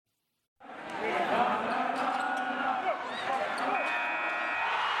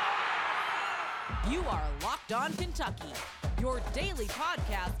are Locked On Kentucky, your daily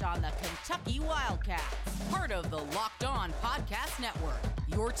podcast on the Kentucky Wildcats. Part of the Locked On Podcast Network,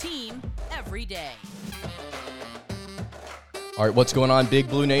 your team every day. All right, what's going on, Big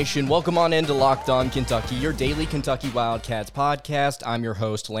Blue Nation? Welcome on into Locked On Kentucky, your daily Kentucky Wildcats podcast. I'm your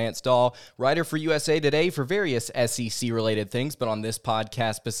host, Lance Dahl, writer for USA Today for various SEC-related things, but on this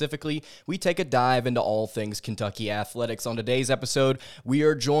podcast specifically, we take a dive into all things Kentucky athletics. On today's episode, we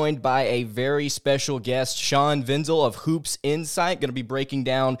are joined by a very special guest, Sean Venzel of Hoops Insight, going to be breaking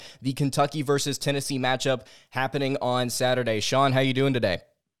down the Kentucky versus Tennessee matchup happening on Saturday. Sean, how you doing today?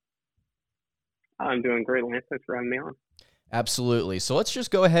 I'm doing great, Lance. Thanks for having me on. Absolutely. So let's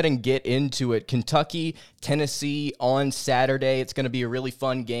just go ahead and get into it. Kentucky, Tennessee on Saturday. It's going to be a really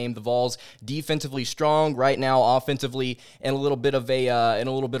fun game. The Vols defensively strong right now, offensively in a little bit of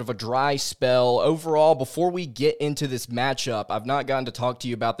a dry spell. Overall, before we get into this matchup, I've not gotten to talk to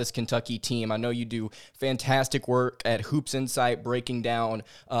you about this Kentucky team. I know you do fantastic work at Hoops Insight, breaking down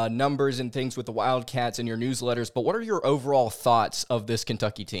numbers and things with the Wildcats in your newsletters. But what are your overall thoughts of this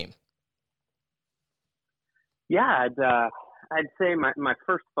Kentucky team? Yeah, I'd say my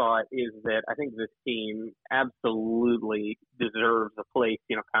first thought is that I think this team absolutely deserves a place,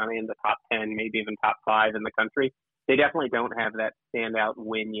 kind of in the top 10, maybe even top 5 in the country. They definitely don't have that standout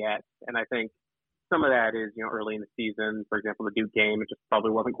win yet. And I think some of that is, early in the season. For example, the Duke game, it just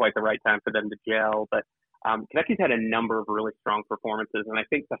probably wasn't quite the right time for them to gel. But Kentucky's had a number of really strong performances. And I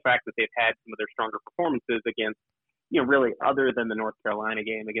think the fact that they've had some of their stronger performances against, really other than the North Carolina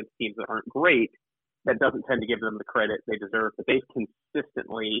game, against teams that aren't great, that doesn't tend to give them the credit they deserve. But they've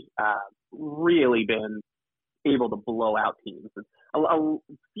consistently really been able to blow out teams. A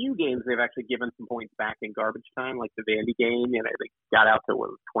few games they've actually given some points back in garbage time, like the Vandy game. They got out to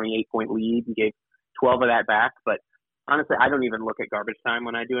a 28-point lead and gave 12 of that back. But honestly, I don't even look at garbage time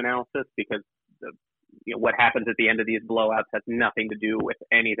when I do analysis because what happens at the end of these blowouts has nothing to do with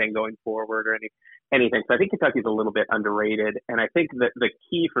anything going forward or anything. So I think Kentucky's a little bit underrated. And I think that the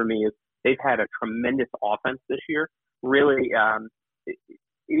key for me is they've had a tremendous offense this year. Really, it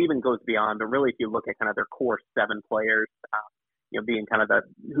even goes beyond. But really, if you look at kind of their core 7 players, being kind of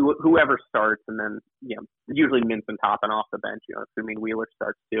whoever starts, and then usually Minson topping off the bench. Assuming Wheeler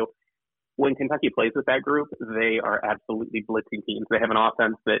starts too. When Kentucky plays with that group, they are absolutely blitzing teams. They have an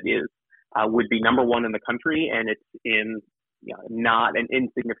offense that is would be number 1 in the country, and it's in not an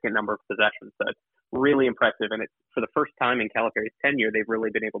insignificant number of possessions. So it's really impressive, and it's for the first time in Calipari's tenure, they've really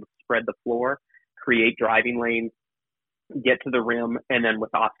been able to spread the floor, create driving lanes, get to the rim, and then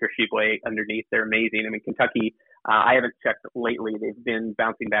with Oscar Tshiebwe underneath, they're amazing. I mean, Kentucky, I haven't checked lately. They've been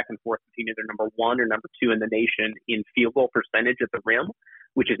bouncing back and forth between either number 1 or number 2 in the nation in field goal percentage at the rim,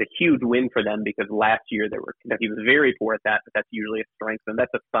 which is a huge win for them because last year Kentucky was very poor at that, but that's usually a strength, and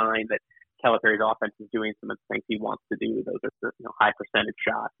that's a sign that Calipari's offense is doing some of the things he wants to do. Those are high percentage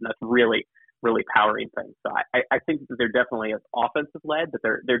shots, and that's really, really powering things. So I think that they're definitely offensive led, but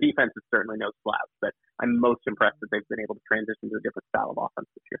their defense is certainly no slouch. But I'm most impressed that they've been able to transition to a different style of offense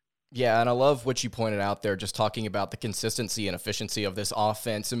this year. Yeah, and I love what you pointed out there, just talking about the consistency and efficiency of this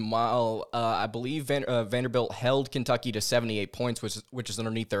offense. And while I believe Vanderbilt held Kentucky to 78 points, which is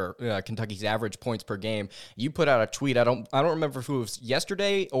underneath their Kentucky's average points per game, you put out a tweet. I don't remember if it was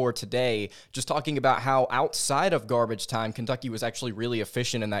yesterday or today, just talking about how outside of garbage time, Kentucky was actually really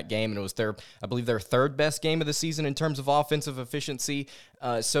efficient in that game, and it was I believe their 3rd best game of the season in terms of offensive efficiency.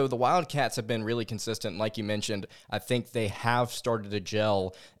 So the Wildcats have been really consistent. Like you mentioned, I think they have started to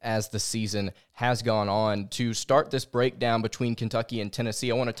gel as the season has gone on. To start this breakdown between Kentucky and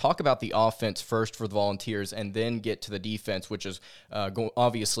Tennessee, I want to talk about the offense first for the Volunteers and then get to the defense, which is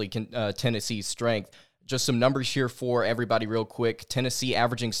obviously Tennessee's strength. Just some numbers here for everybody real quick. Tennessee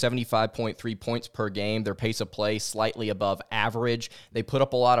averaging 75.3 points per game. Their pace of play slightly above average. They put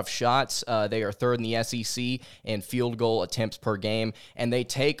up a lot of shots. They are 3rd in the SEC in field goal attempts per game, and they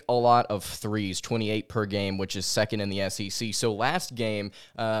take a lot of threes, 28 per game, which is 2nd in the SEC. So last game,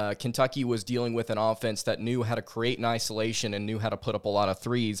 Kentucky was dealing with an offense that knew how to create in isolation and knew how to put up a lot of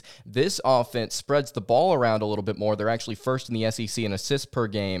threes. This offense spreads the ball around a little bit more. They're actually 1st in the SEC in assists per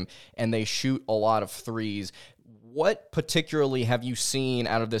game, and they shoot a lot of threes. What particularly have you seen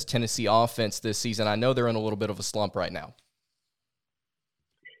out of this Tennessee offense this season? I know they're in a little bit of a slump right now.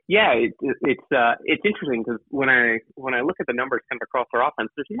 Yeah, it's interesting because when I look at the numbers kind of across their offense,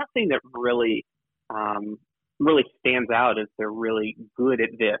 there's nothing that really stands out as they're really good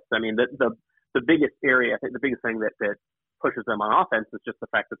at this. I mean, the biggest area, I think the biggest thing that pushes them on offense is just the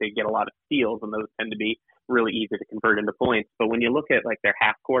fact that they get a lot of steals, and those tend to be really easy to convert into points. But when you look at like their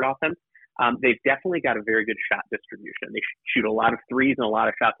half court offense, They've definitely got a very good shot distribution. They shoot a lot of threes and a lot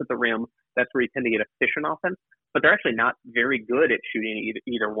of shots at the rim. That's where you tend to get efficient offense. But they're actually not very good at shooting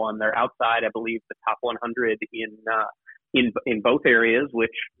either one. They're outside, I believe, the top 100 in both areas,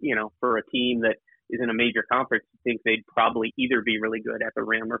 which, for a team that is in a major conference, you think they'd probably either be really good at the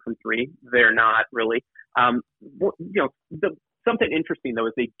rim or from three. They're not really. Something interesting, though,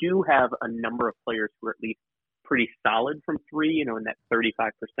 is they do have a number of players who are at least pretty solid from three, in that 35%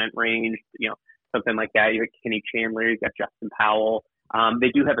 range, something like that. You have Kenny Chandler, you've got Justin Powell. They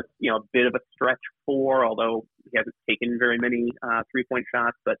do have a bit of a stretch four, although he hasn't taken very many 3-point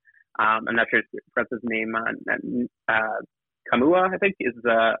shots, but I'm not sure to press his name on Kamua, I think, is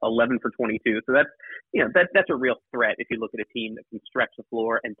 11 for 22. So that's a real threat if you look at a team that can stretch the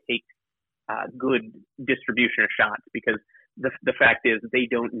floor and take good distribution of shots, because the fact is they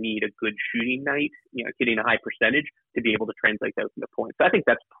don't need a good shooting night, hitting a high percentage to be able to translate those into points. So I think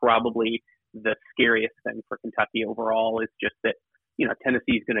that's probably the scariest thing for Kentucky overall, is just that,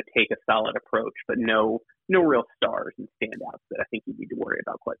 Tennessee's going to take a solid approach, but no real stars and standouts that I think you need to worry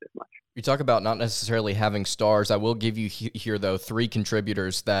about quite as much. You talk about not necessarily having stars. I will give you here, though, 3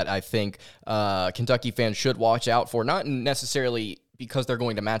 contributors that I think Kentucky fans should watch out for, not necessarily because they're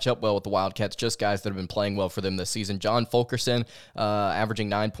going to match up well with the Wildcats, just guys that have been playing well for them this season. John Fulkerson, averaging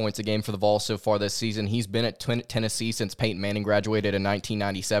 9 points a game for the Vols so far this season. He's been at Tennessee since Peyton Manning graduated in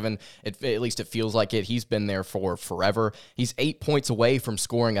 1997. At least it feels like it. He's been there for forever. He's 8 points away from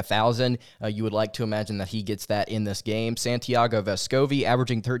scoring 1,000. You would like to imagine that he gets that in this game. Santiago Vescovi,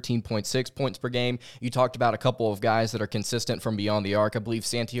 averaging 13.6 points per game. You talked about a couple of guys that are consistent from beyond the arc. I believe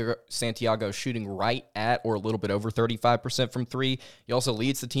Santiago shooting right at or a little bit over 35% from three. He also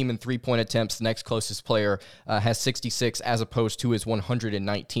leads the team in 3-point attempts. The next closest player has 66 as opposed to his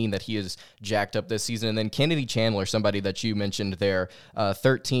 119 that he has jacked up this season. And then Kennedy Chandler, somebody that you mentioned there, a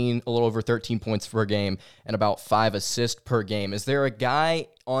little over 13 points per game and about 5 assists per game. Is there a guy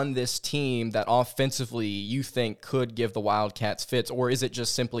on this team that offensively you think could give the Wildcats fits, or is it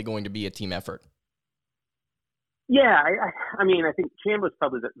just simply going to be a team effort? Yeah, I mean, I think Chandler's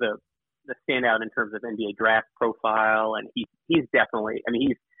probably the standout in terms of NBA draft profile, and he's definitely,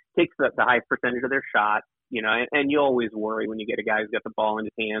 he takes the highest percentage of their shots, and you always worry when you get a guy who's got the ball in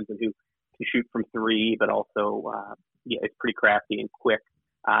his hands and who can shoot from three, but also, is pretty crafty and quick.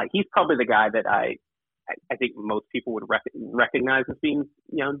 He's probably the guy that I think most people would recognize as being,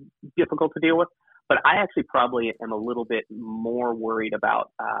 difficult to deal with. But I actually probably am a little bit more worried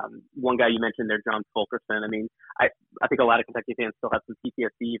about one guy you mentioned there, John Fulkerson. I think a lot of Kentucky fans still have some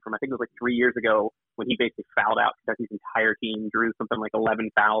PTSD from, I think it was like 3 years ago, when he basically fouled out Kentucky's entire team, drew something like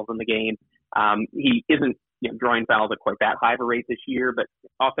 11 fouls in the game. He isn't drawing fouls at quite that high of a rate this year, but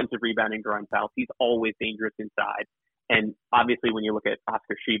offensive rebounding, drawing fouls, he's always dangerous inside. And obviously, when you look at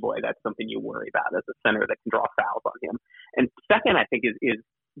Oscar Tshiebwe, that's something you worry about as a center that can draw fouls on him. And second, I think, is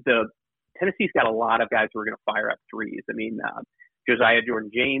the Tennessee's got a lot of guys who are going to fire up threes. Josiah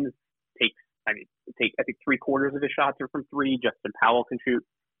Jordan-James takes, I think 3/4 of his shots are from three. Justin Powell can shoot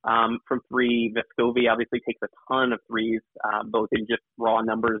from three. Vescovi obviously takes a ton of threes, both in just raw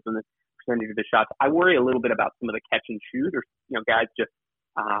numbers and the percentage of his shots. I worry a little bit about some of the catch and shoot, or guys just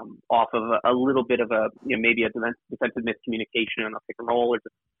off of a little bit of a maybe a defensive miscommunication on a pick and roll, or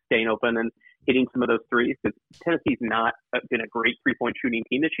just staying open and hitting some of those threes, because Tennessee's not been a great 3-point shooting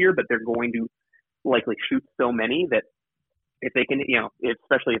team this year, but they're going to likely shoot so many that if they can,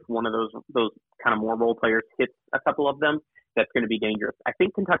 especially if one of those kind of more role players hits a couple of them, that's going to be dangerous. I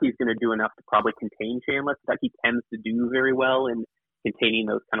think Kentucky's going to do enough to probably contain Chandler. Kentucky tends to do very well in containing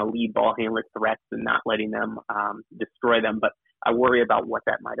those kind of lead ball handler threats and not letting them destroy them, but I worry about what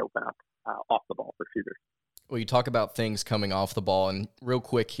that might open up off the ball for shooters. Well, you talk about things coming off the ball, and real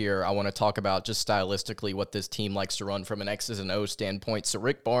quick here, I want to talk about just stylistically what this team likes to run from an X's and O's standpoint. So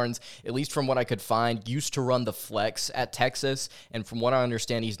Rick Barnes, at least from what I could find, used to run the flex at Texas, and from what I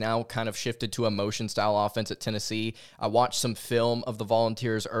understand, he's now kind of shifted to a motion-style offense at Tennessee. I watched some film of the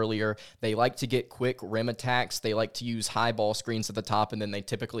Volunteers earlier. They like to get quick rim attacks. They like to use high ball screens at the top, and then they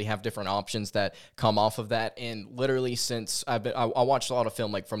typically have different options that come off of that. And literally since I watched a lot of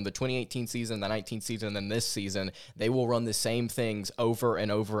film, like from the 2018 season, the 19 season, and then this season, they will run the same things over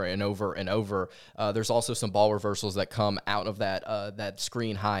and over and over and over. There's also some ball reversals that come out of that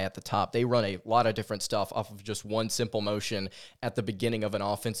screen high at the top. They run a lot of different stuff off of just one simple motion at the beginning of an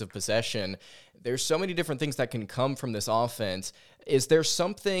offensive possession. There's so many different things that can come from this offense. Is there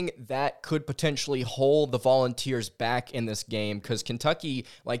something that could potentially hold the Volunteers back in this game? Because Kentucky,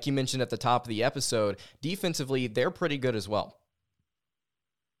 like you mentioned at the top of the episode, defensively, they're pretty good as well.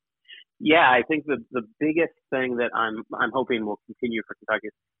 Yeah, I think the biggest thing that I'm hoping will continue for Kentucky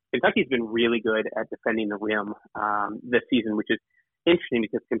is Kentucky's been really good at defending the rim this season, which is interesting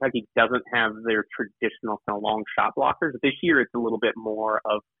because Kentucky doesn't have their traditional kind of long shot blockers. This year, it's a little bit more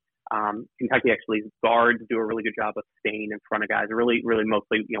of Kentucky actually guards do a really good job of staying in front of guys. Really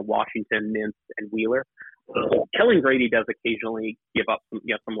mostly Washington, Mintz, and Wheeler. So Kelly Grady does occasionally give up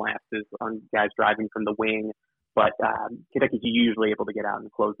some lapses on guys driving from the wing, but Kentucky's usually able to get out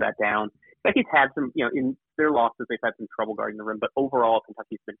and close that down. Kentucky's had some, in their losses, they've had some trouble guarding the rim, but overall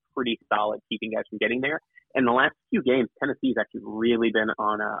Kentucky's been pretty solid keeping guys from getting there. And the last few games, Tennessee's actually really been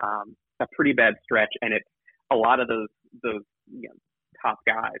on a pretty bad stretch, and it's a lot of those top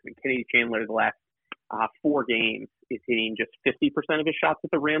guys. And Kennedy Chandler, the last 4 games, is hitting just 50% of his shots at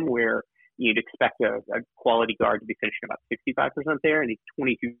the rim, where you'd expect a quality guard to be finishing about 65% there, and he's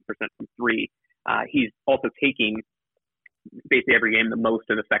 22% from 3. He's also taking basically every game the most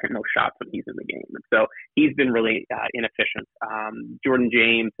of the second most shots when he's in the game. And so he's been really inefficient. Jordan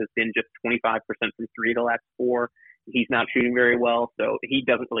James has been just 25% from 3 the last 4. He's not shooting very well, so he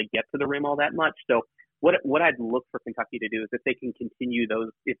doesn't really get to the rim all that much. So what I'd look for Kentucky to do is if they can continue those,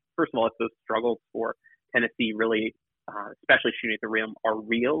 first of all, if those struggles for Tennessee really, especially shooting at the rim, are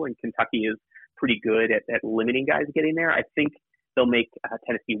real, and Kentucky is pretty good at limiting guys getting there, I think they'll make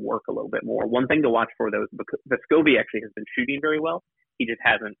Tennessee work a little bit more. One thing to watch for, though, is Vescovi actually has been shooting very well. He just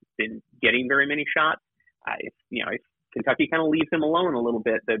hasn't been getting very many shots. If Kentucky kind of leaves him alone a little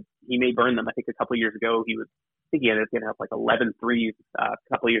bit, that he may burn them. I think a couple of years ago he ended up getting up like 11 threes a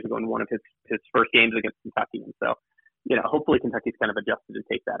couple of years ago in one of his first games against Kentucky. And so, hopefully Kentucky's kind of adjusted to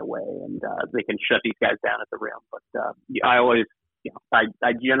take that away, and they can shut these guys down at the rim. But I always,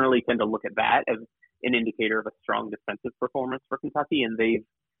 I generally tend to look at that as an indicator of a strong defensive performance for Kentucky, and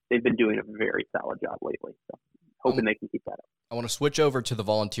they've been doing a very solid job lately. So hoping they can keep that up. I want to switch over to the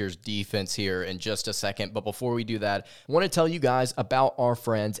Volunteers defense here in just a second, but before we do that, I want to tell you guys about our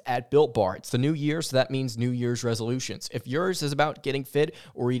friends at Built Bar. It's the new year, so that means New Year's resolutions. If yours is about getting fit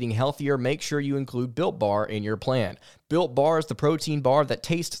or eating healthier, make sure you include Built Bar in your plan. Built Bar is the protein bar that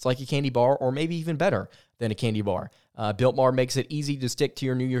tastes like a candy bar, or maybe even better than a candy bar. Built Bar makes it easy to stick to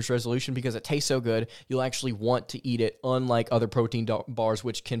your New Year's resolution because it tastes so good, you'll actually want to eat it, unlike other protein bars,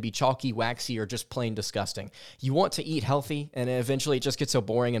 which can be chalky, waxy, or just plain disgusting. You want to eat healthy, and eventually it just gets so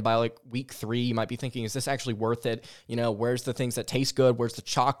boring, and by like week 3, you might be thinking, is this actually worth it? Where's the things that taste good? Where's the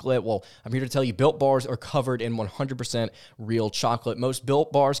chocolate? Well, I'm here to tell you Built Bars are covered in 100% real chocolate. Most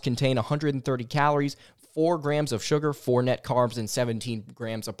Built Bars contain 130 calories, 4 grams of sugar, 4 net carbs, and 17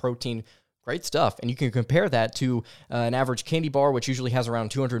 grams of protein. Great stuff. And you can compare that to an average candy bar, which usually has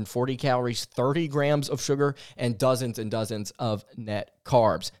around 240 calories, 30 grams of sugar, and dozens of net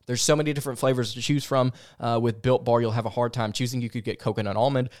carbs. There's so many different flavors to choose from. With Built Bar, you'll have a hard time choosing. You could get coconut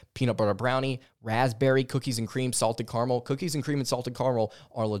almond, peanut butter brownie, raspberry, cookies and cream, salted caramel. Cookies and cream and salted caramel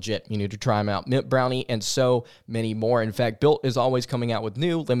are legit. You need to try them out. Mint brownie and so many more. In fact, Built is always coming out with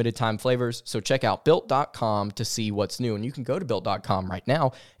new limited time flavors. So check out Built.com to see what's new. And you can go to Built.com right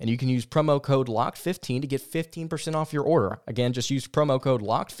now and you can use promo code LOCKED15 to get 15% off your order. Again, just use promo code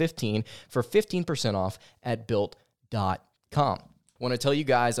LOCKED15 for 15% off at Built.com. I want to tell you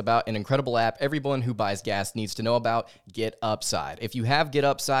guys about an incredible app everyone who buys gas needs to know about, Get Upside. If you have Get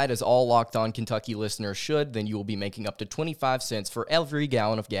Upside, as all Locked On Kentucky listeners should, then you will be making up to 25 cents for every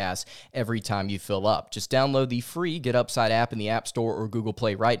gallon of gas every time you fill up. Just download the free Get Upside app in the App Store or Google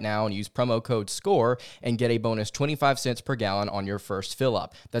Play right now and use promo code SCORE and get a bonus 25 cents per gallon on your first fill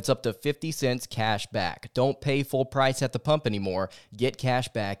up. That's up to 50 cents cash back. Don't pay full price at the pump anymore. Get cash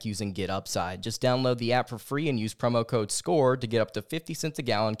back using Get Upside. Just download the app for free and use promo code SCORE to get up to 50 cents a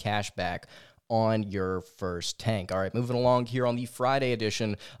gallon cash back on your first tank. All right, moving along here on the Friday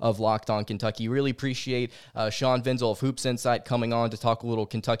edition of Locked On Kentucky. Really appreciate Sean Venzel of Hoops Insight coming on to talk a little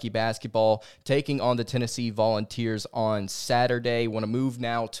Kentucky basketball, taking on the Tennessee Volunteers on Saturday. Want to move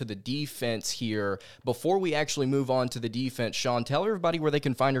now to the defense here. Before we actually move on to the defense, Sean, tell everybody where they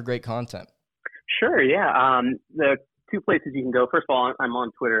can find your great content. Sure, yeah. The 2 places you can go. First of all, I'm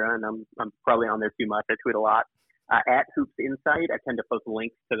on Twitter, and I'm probably on there too much. I tweet a lot. At Hoops Insight, I tend to post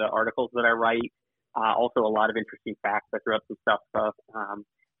links to the articles that I write. Also, a lot of interesting facts. I throw up some stuff,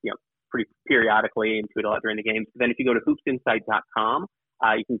 pretty periodically and tweet a lot during the games. But then if you go to hoopsinsight.com,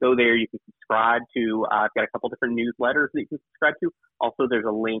 you can go there. You can subscribe to. I've got a couple different newsletters that you can subscribe to. Also, there's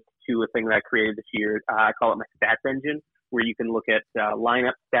a link to a thing that I created this year. I call it my stats engine, where you can look at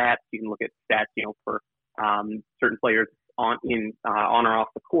lineup stats. You can look at stats, for certain players on or off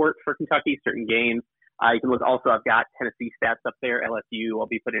the court for Kentucky, certain games. You can look also, I've got Tennessee stats up there, LSU. I'll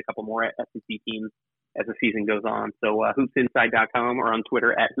be putting a couple more SEC teams as the season goes on. So hoopsinsight.com or on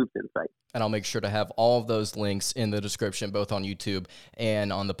Twitter at hoopsinsight. And I'll make sure to have all of those links in the description, both on YouTube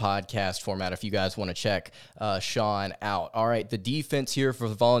and on the podcast format, if you guys want to check Sean out. All right, the defense here for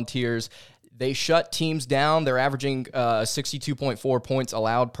the Volunteers. They shut teams down. They're averaging 62.4 points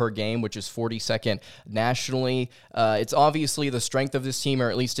allowed per game, which is 42nd nationally. It's obviously the strength of this team,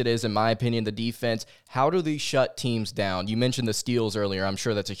 or at least it is, in my opinion, the defense. How do they shut teams down? You mentioned the steals earlier. I'm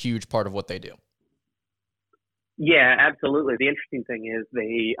sure that's a huge part of what they do. Yeah, absolutely. The interesting thing is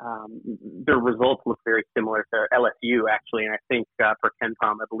their results look very similar to LSU, actually. And I think for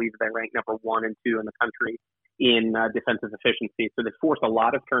KenPom, I believe they rank number 1 and 2 in the country in defensive efficiency. So they force a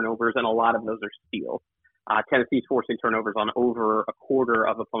lot of turnovers, and a lot of those are steals. Tennessee's forcing turnovers on over a quarter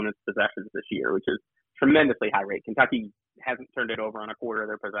of opponents' possessions this year, which is tremendously high rate. Kentucky hasn't turned it over on a quarter of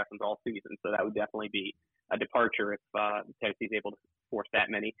their possessions all season, so that would definitely be a departure if Tennessee's able to force that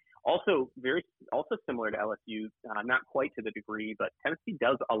many. Also similar to LSU, not quite to the degree, but Tennessee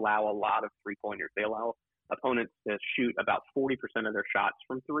does allow a lot of three-pointers. They allow opponents to shoot about 40% of their shots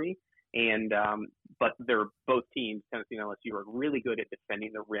from three. And but they're both teams, Tennessee and LSU, are really good at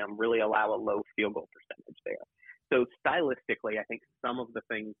defending the rim, really allow a low field goal percentage there. So stylistically, I think some of the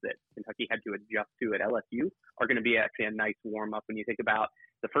things that Kentucky had to adjust to at LSU are going to be actually a nice warm up. When you think about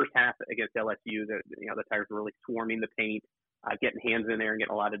the first half against LSU, the Tigers were really swarming the paint, getting hands in there and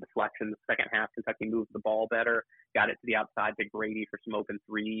getting a lot of deflection. The second half, Kentucky moved the ball better, got it to the outside to Grady for some open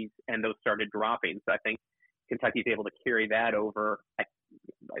threes, and those started dropping. So I think Kentucky's able to carry that over.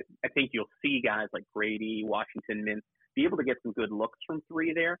 I think you'll see guys like Grady, Washington, Mintz be able to get some good looks from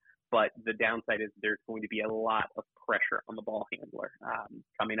three there, but the downside is there's going to be a lot of pressure on the ball handler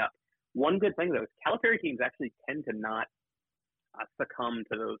coming up. One good thing, though, is Calipari teams actually tend to not succumb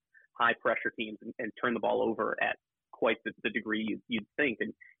to those high-pressure teams and turn the ball over at quite the degree you'd think.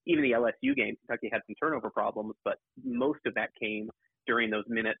 And even the LSU game, Kentucky had some turnover problems, but most of that came during those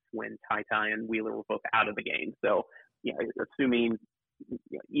minutes when Ty and Wheeler were both out of the game. So, assuming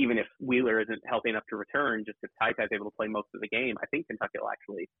even if Wheeler isn't healthy enough to return, just if Ty is able to play most of the game, I think Kentucky will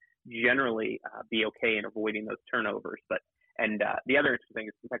actually generally be okay in avoiding those turnovers. And the other interesting thing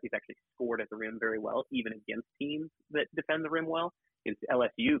is Kentucky's actually scored at the rim very well, even against teams that defend the rim well. Against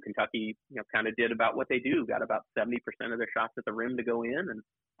LSU, Kentucky, kind of did about what they do, got about 70% of their shots at the rim to go in,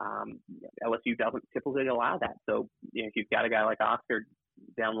 and LSU doesn't typically allow that. So, if you've got a guy like Oscar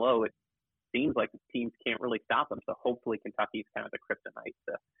down low, it seems like teams can't really stop them. So hopefully Kentucky's kind of the kryptonite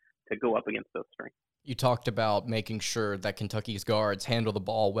to go up against those strengths. You talked about making sure that Kentucky's guards handle the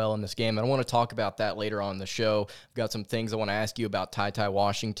ball well in this game, and I want to talk about that later on in the show. I've got some things I want to ask you about Ty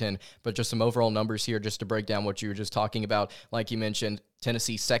Washington, but just some overall numbers here just to break down what you were just talking about. Like you mentioned,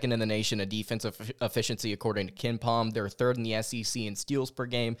 Tennessee second in the nation in defensive efficiency according to KenPom. They're third in the SEC in steals per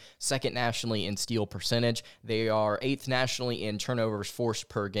game, second nationally in steal percentage. They are eighth nationally in turnovers forced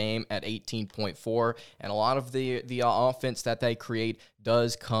per game at 18.4, and a lot of the offense that they create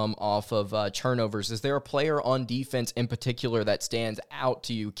does come off of turnovers. Is there a player on defense in particular that stands out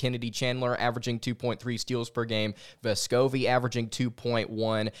to you? Kennedy Chandler averaging 2.3 steals per game, Vescovi averaging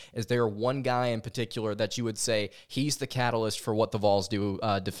 2.1. Is there one guy in particular that you would say he's the catalyst for what the Vols do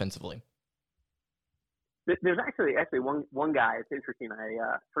defensively? There's actually one guy. It's interesting.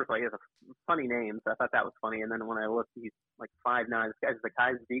 First of all, he has a funny name, so I thought that was funny. And then when I looked, he's like 5'9". This guy's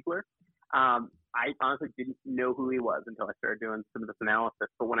Zakai Ziegler. I honestly didn't know who he was until I started doing some of this analysis.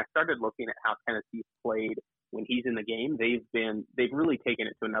 But when I started looking at how Tennessee's played when he's in the game, they've really taken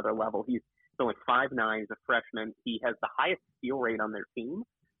it to another level. He's only 5'9", he's a freshman. He has the highest steal rate on their team,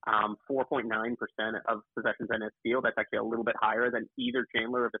 4.9% of possessions in his steal. That's actually a little bit higher than either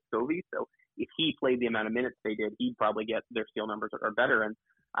Chandler or Vescovi. So if he played the amount of minutes they did, he'd probably get their steal numbers are better. And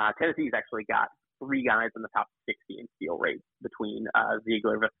Tennessee's actually got 3 guys in the top 60 in steal rates between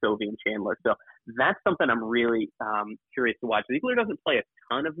Ziegler, Vescovi, and Chandler. So that's something I'm really curious to watch. Ziegler doesn't play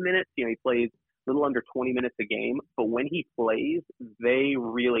a ton of minutes. He plays a little under 20 minutes a game. But when he plays, they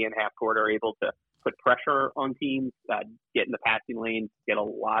really in half court are able to put pressure on teams, get in the passing lanes, get a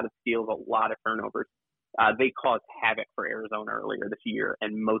lot of steals, a lot of turnovers. They caused havoc for Arizona earlier this year,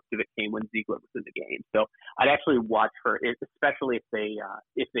 and most of it came when Ziegler was in the game. So I'd actually watch for it, especially if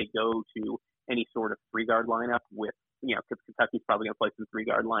they go to any sort of 3-guard lineup with, because Kentucky's probably going to play some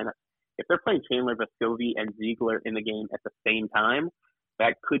 3-guard lineup. If they're playing Chandler, Vescovi, and Ziegler in the game at the same time,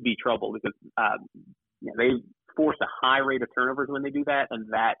 that could be trouble because they force a high rate of turnovers when they do that, and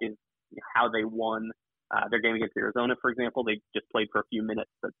that is how they won their game against Arizona, for example. They just played for a few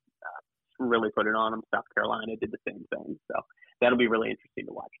minutes, but really put it on them. South Carolina did the same thing. So that'll be really interesting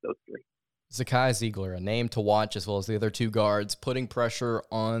to watch those 3. Zakai Ziegler, a name to watch, as well as the other two guards, putting pressure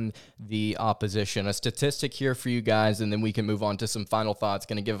on the opposition. A statistic here for you guys, and then we can move on to some final thoughts.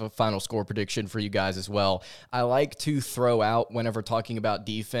 Going to give a final score prediction for you guys as well. I like to throw out, whenever talking about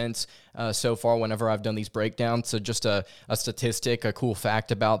defense, so far, whenever I've done these breakdowns, so just a statistic, a cool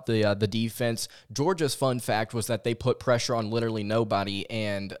fact about the defense. Georgia's fun fact was that they put pressure on literally nobody,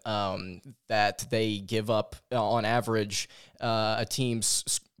 and that they give up, on average, a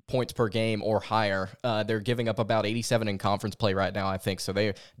team's points per game or higher. They're giving up about 87 in conference play right now, I think. So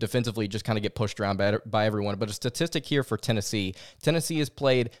they defensively just kind of get pushed around by everyone. But a statistic here for Tennessee. Tennessee has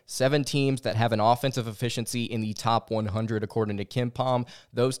played 7 teams that have an offensive efficiency in the top 100, according to KenPom.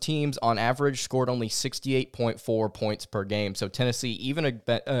 Those teams, on average, scored only 68.4 points per game. So Tennessee, even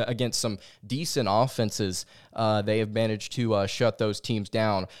against some decent offenses, they have managed to shut those teams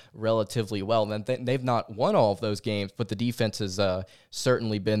down relatively well. And they've not won all of those games, but the defense has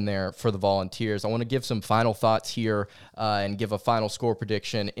certainly been there for the Volunteers. I want to give some final thoughts here and give a final score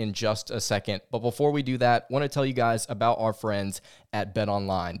prediction in just a second. But before we do that, I want to tell you guys about our friends at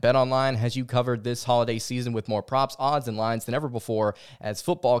BetOnline. BetOnline has you covered this holiday season with more props, odds, and lines than ever before as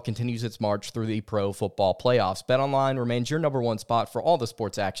football continues its march through the pro football playoffs. BetOnline remains your number one spot for all the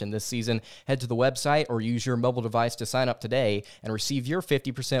sports action this season. Head to the website or use your mobile device to sign up today and receive your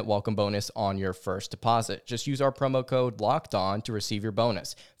 50% welcome bonus on your first deposit. Just use our promo code LOCKEDON to receive your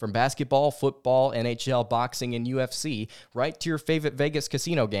bonus. From basketball, football, NHL, boxing, and UFC, right to your favorite Vegas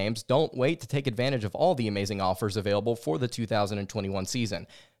casino games, don't wait to take advantage of all the amazing offers available for the 2021 season.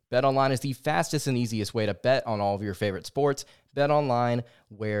 BetOnline is the fastest and easiest way to bet on all of your favorite sports. BetOnline,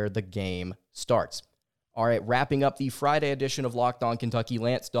 where the game starts. All right, wrapping up the Friday edition of Locked On Kentucky.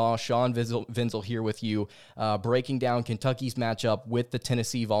 Lance Daw, Sean Vinzel here with you, breaking down Kentucky's matchup with the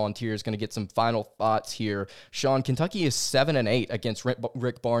Tennessee Volunteers. Going to get some final thoughts here. Sean, Kentucky is 7-8 against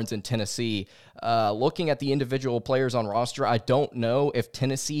Rick Barnes in Tennessee. Looking at the individual players on roster, I don't know if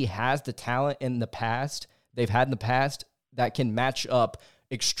Tennessee has the talent they've had in the past that can match up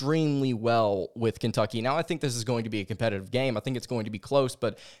extremely well with Kentucky. Now, I think this is going to be a competitive game. I think it's going to be close,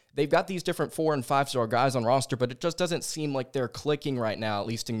 but they've got these different 4- and 5-star guys on roster, but it just doesn't seem like they're clicking right now, at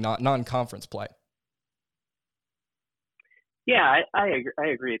least in non-conference play. Yeah, I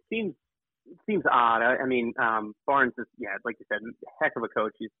agree. It seems odd. I mean, Barnes is, like you said, heck of a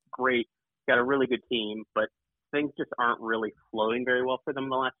coach. He's great. Got a really good team, but things just aren't really flowing very well for them in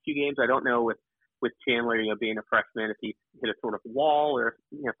the last few games. I don't know with Chandler, being a freshman, if he hit a sort of wall or,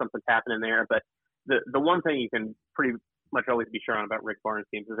 something's happening there. But the one thing you can pretty much always be sure on about Rick Barnes'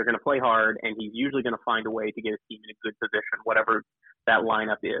 teams is they're going to play hard, and he's usually going to find a way to get his team in a good position, whatever that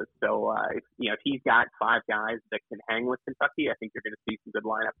lineup is. So, if he's got 5 guys that can hang with Kentucky, I think you're going to see some good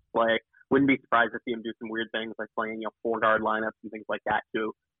lineups play. Wouldn't be surprised to see him do some weird things like playing, 4-guard lineups and things like that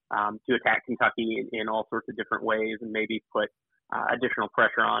to attack Kentucky in all sorts of different ways and maybe put additional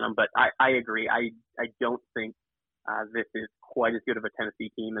pressure on them. But I agree. I don't think this is quite as good of a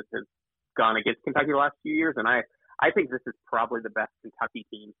Tennessee team as has gone against Kentucky the last few years. And I think this is probably the best Kentucky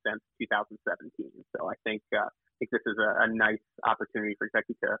team since 2017. So I think this is a nice opportunity for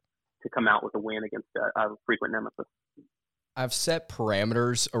Kentucky to come out with a win against a frequent nemesis. I've set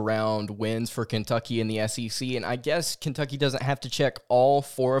parameters around wins for Kentucky in the SEC, and I guess Kentucky doesn't have to check all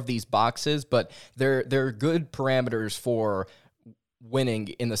 4 of these boxes, but they're good parameters for winning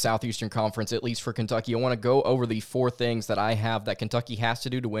in the Southeastern Conference, at least for Kentucky. I want to go over the 4 things that I have that Kentucky has to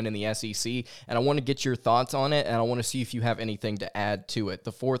do to win in the SEC, and I want to get your thoughts on it, and I want to see if you have anything to add to it.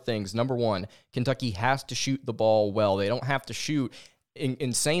 The 4 things. Number 1, Kentucky has to shoot the ball well. They don't have to shoot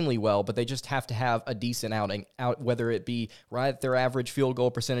insanely well, but they just have to have a decent outing, whether it be right at their average field goal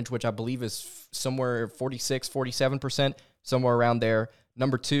percentage, which I believe is somewhere 46, 47%, somewhere around there.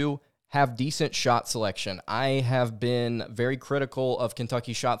 Number 2, have decent shot selection. I have been very critical of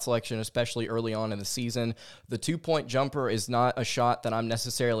Kentucky's shot selection, especially early on in the season. The 2-point jumper is not a shot that I'm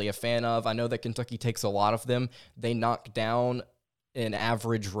necessarily a fan of. I know that Kentucky takes a lot of them. They knock down an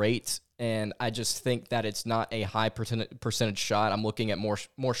average rate, and I just think that it's not a high percentage shot. I'm looking at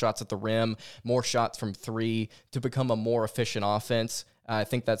more shots at the rim, more shots from 3 to become a more efficient offense. I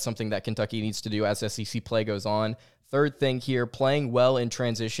think that's something that Kentucky needs to do as SEC play goes on. Third thing here, playing well in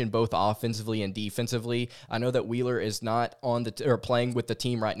transition, both offensively and defensively. I know that Wheeler is not playing with the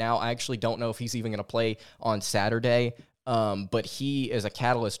team right now. I actually don't know if he's even going to play on Saturday. But he is a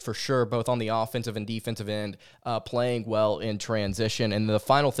catalyst for sure, both on the offensive and defensive end, playing well in transition. And the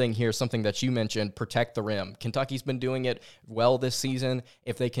final thing here, something that you mentioned, protect the rim. Kentucky's been doing it well this season.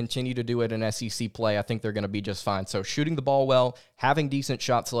 If they continue to do it in SEC play, I think they're going to be just fine. So shooting the ball well, having decent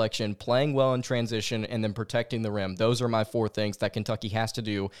shot selection, playing well in transition, and then protecting the rim. Those are my 4 things that Kentucky has to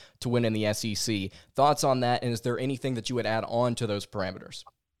do to win in the SEC. Thoughts on that? And is there anything that you would add on to those parameters?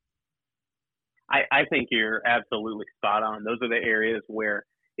 I think you're absolutely spot on. Those are the areas where,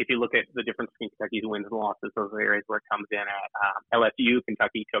 if you look at the difference between Kentucky's wins and losses, those are the areas where it comes in at. LSU,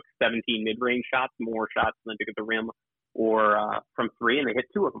 Kentucky took 17 mid-range shots, more shots than took at the rim or from 3, and they hit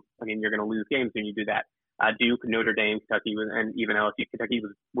 2 of them. I mean, you're going to lose games when you do that. Duke, Notre Dame, Kentucky, and even LSU, Kentucky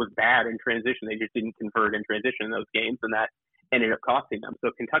was bad in transition. They just didn't convert in transition in those games, and that ended up costing them.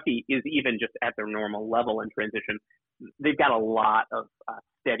 So Kentucky is even just at their normal level in transition. They've got a lot of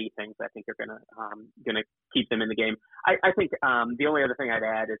steady things I think are gonna keep them in the game. I think the only other thing I'd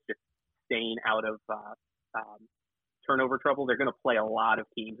add is just staying out of turnover trouble. They're going to play a lot of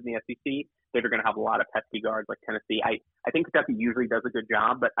teams in the SEC. They're going to have a lot of pesky guards like Tennessee. I think Kentucky usually does a good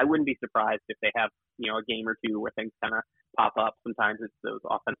job, but I wouldn't be surprised if they have a game or two where things kind of pop up. Sometimes it's those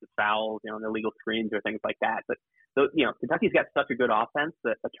offensive fouls, and illegal screens or things like that. But Kentucky's got such a good offense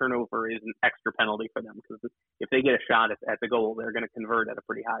that a turnover is an extra penalty for them, because if they get a shot at the goal, they're going to convert at a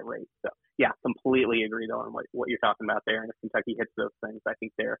pretty high rate. So yeah, completely agree though on what you're talking about there. And if Kentucky hits those things, I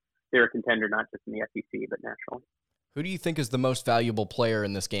think they're a contender not just in the SEC but nationally. Who do you think is the most valuable player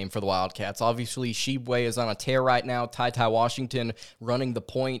in this game for the Wildcats? Obviously, Tshiebwe is on a tear right now. Ty Washington running the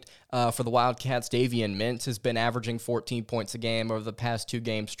point for the Wildcats. Davian Mintz has been averaging 14 points a game over the past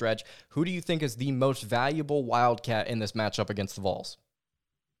 2-game stretch. Who do you think is the most valuable Wildcat in this matchup against the Vols?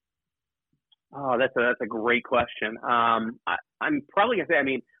 Oh, that's a great question. I'm probably gonna say,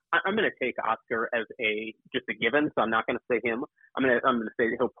 I'm going to take Oscar as just a given, so I'm not going to say him. I'm going to say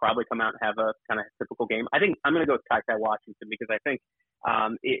he'll probably come out and have a kind of typical game. I think I'm going to go with Ty Washington, because I think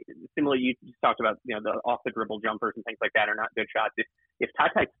similarly, you just talked about the off the dribble jumpers and things like that are not good shots. If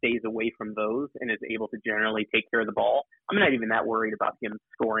Ty stays away from those and is able to generally take care of the ball, I'm not even that worried about him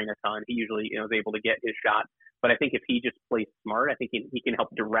scoring a ton. He usually is able to get his shot, but I think if he just plays smart, I think he can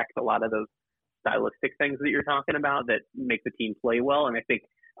help direct a lot of those stylistic things that you're talking about that make the team play well. And I think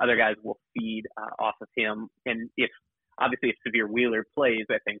other guys will feed off of him. And if Severe Wheeler plays,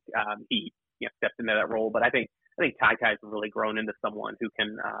 I think he steps into that role. But I think Ty's really grown into someone who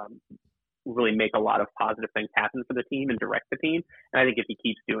can really make a lot of positive things happen for the team and direct the team. And I think if he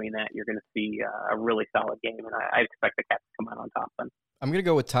keeps doing that, you're going to see a really solid game. And I expect the Cats to come out on top then. I'm going to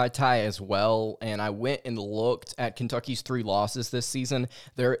go with Ty as well, and I went and looked at Kentucky's 3 losses this season.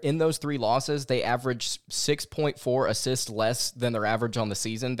 In those 3 losses, they averaged 6.4 assists less than their average on the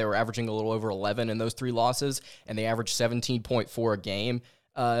season. They were averaging a little over 11 in those 3 losses, and they averaged 17.4 a game.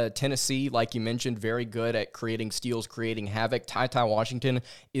 Tennessee, like you mentioned, very good at creating steals, creating havoc. Ty Washington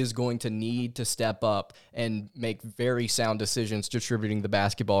is going to need to step up and make very sound decisions distributing the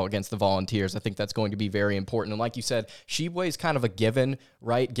basketball against the Volunteers. I think that's going to be very important. And like you said, Tshiebwe is kind of a given,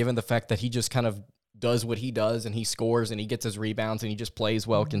 right? Given the fact that he just kind of does what he does and he scores and he gets his rebounds and he just plays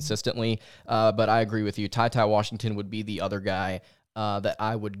well consistently. But I agree with you. Ty Washington would be the other guy that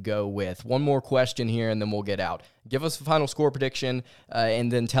I would go with. One more question here, and then we'll get out. Give us a final score prediction,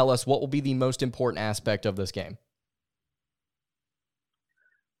 and then tell us what will be the most important aspect of this game.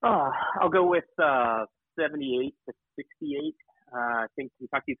 I'll go with 78-68. I think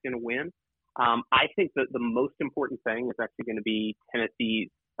Kentucky's going to win. I think that the most important thing is actually going to be Tennessee's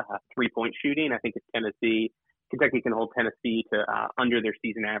 3-point shooting. I think if Kentucky can hold Tennessee to under their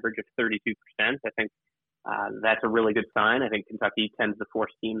season average of 32%, I think that's a really good sign. I think Kentucky tends to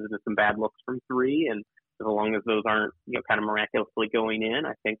force teams into some bad looks from 3, and as long as those aren't kind of miraculously going in,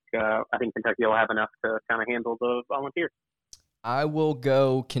 I think Kentucky will have enough to kind of handle the Volunteers. I will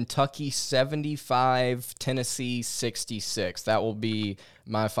go Kentucky 75, Tennessee 66. That will be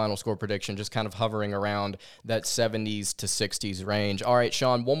my final score prediction, just kind of hovering around that 70s to 60s range. All right,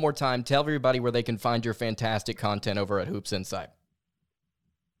 Sean, one more time, tell everybody where they can find your fantastic content over at Hoops Insight.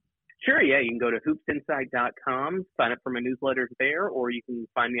 Sure, yeah. You can go to hoopsinsight.com, sign up for my newsletters there, or you can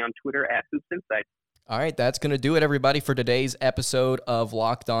find me on Twitter at hoopsinsight. All right, that's going to do it, everybody, for today's episode of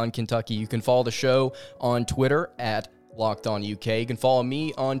Locked On Kentucky. You can follow the show on Twitter at Locked On UK. You can follow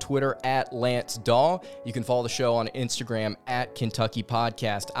me on Twitter at Lance Daw. You can follow the show on Instagram at Kentucky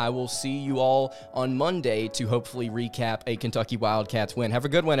Podcast. I will see you all on Monday to hopefully recap a Kentucky Wildcats win. Have a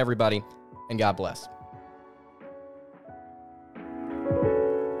good one, everybody, and God bless.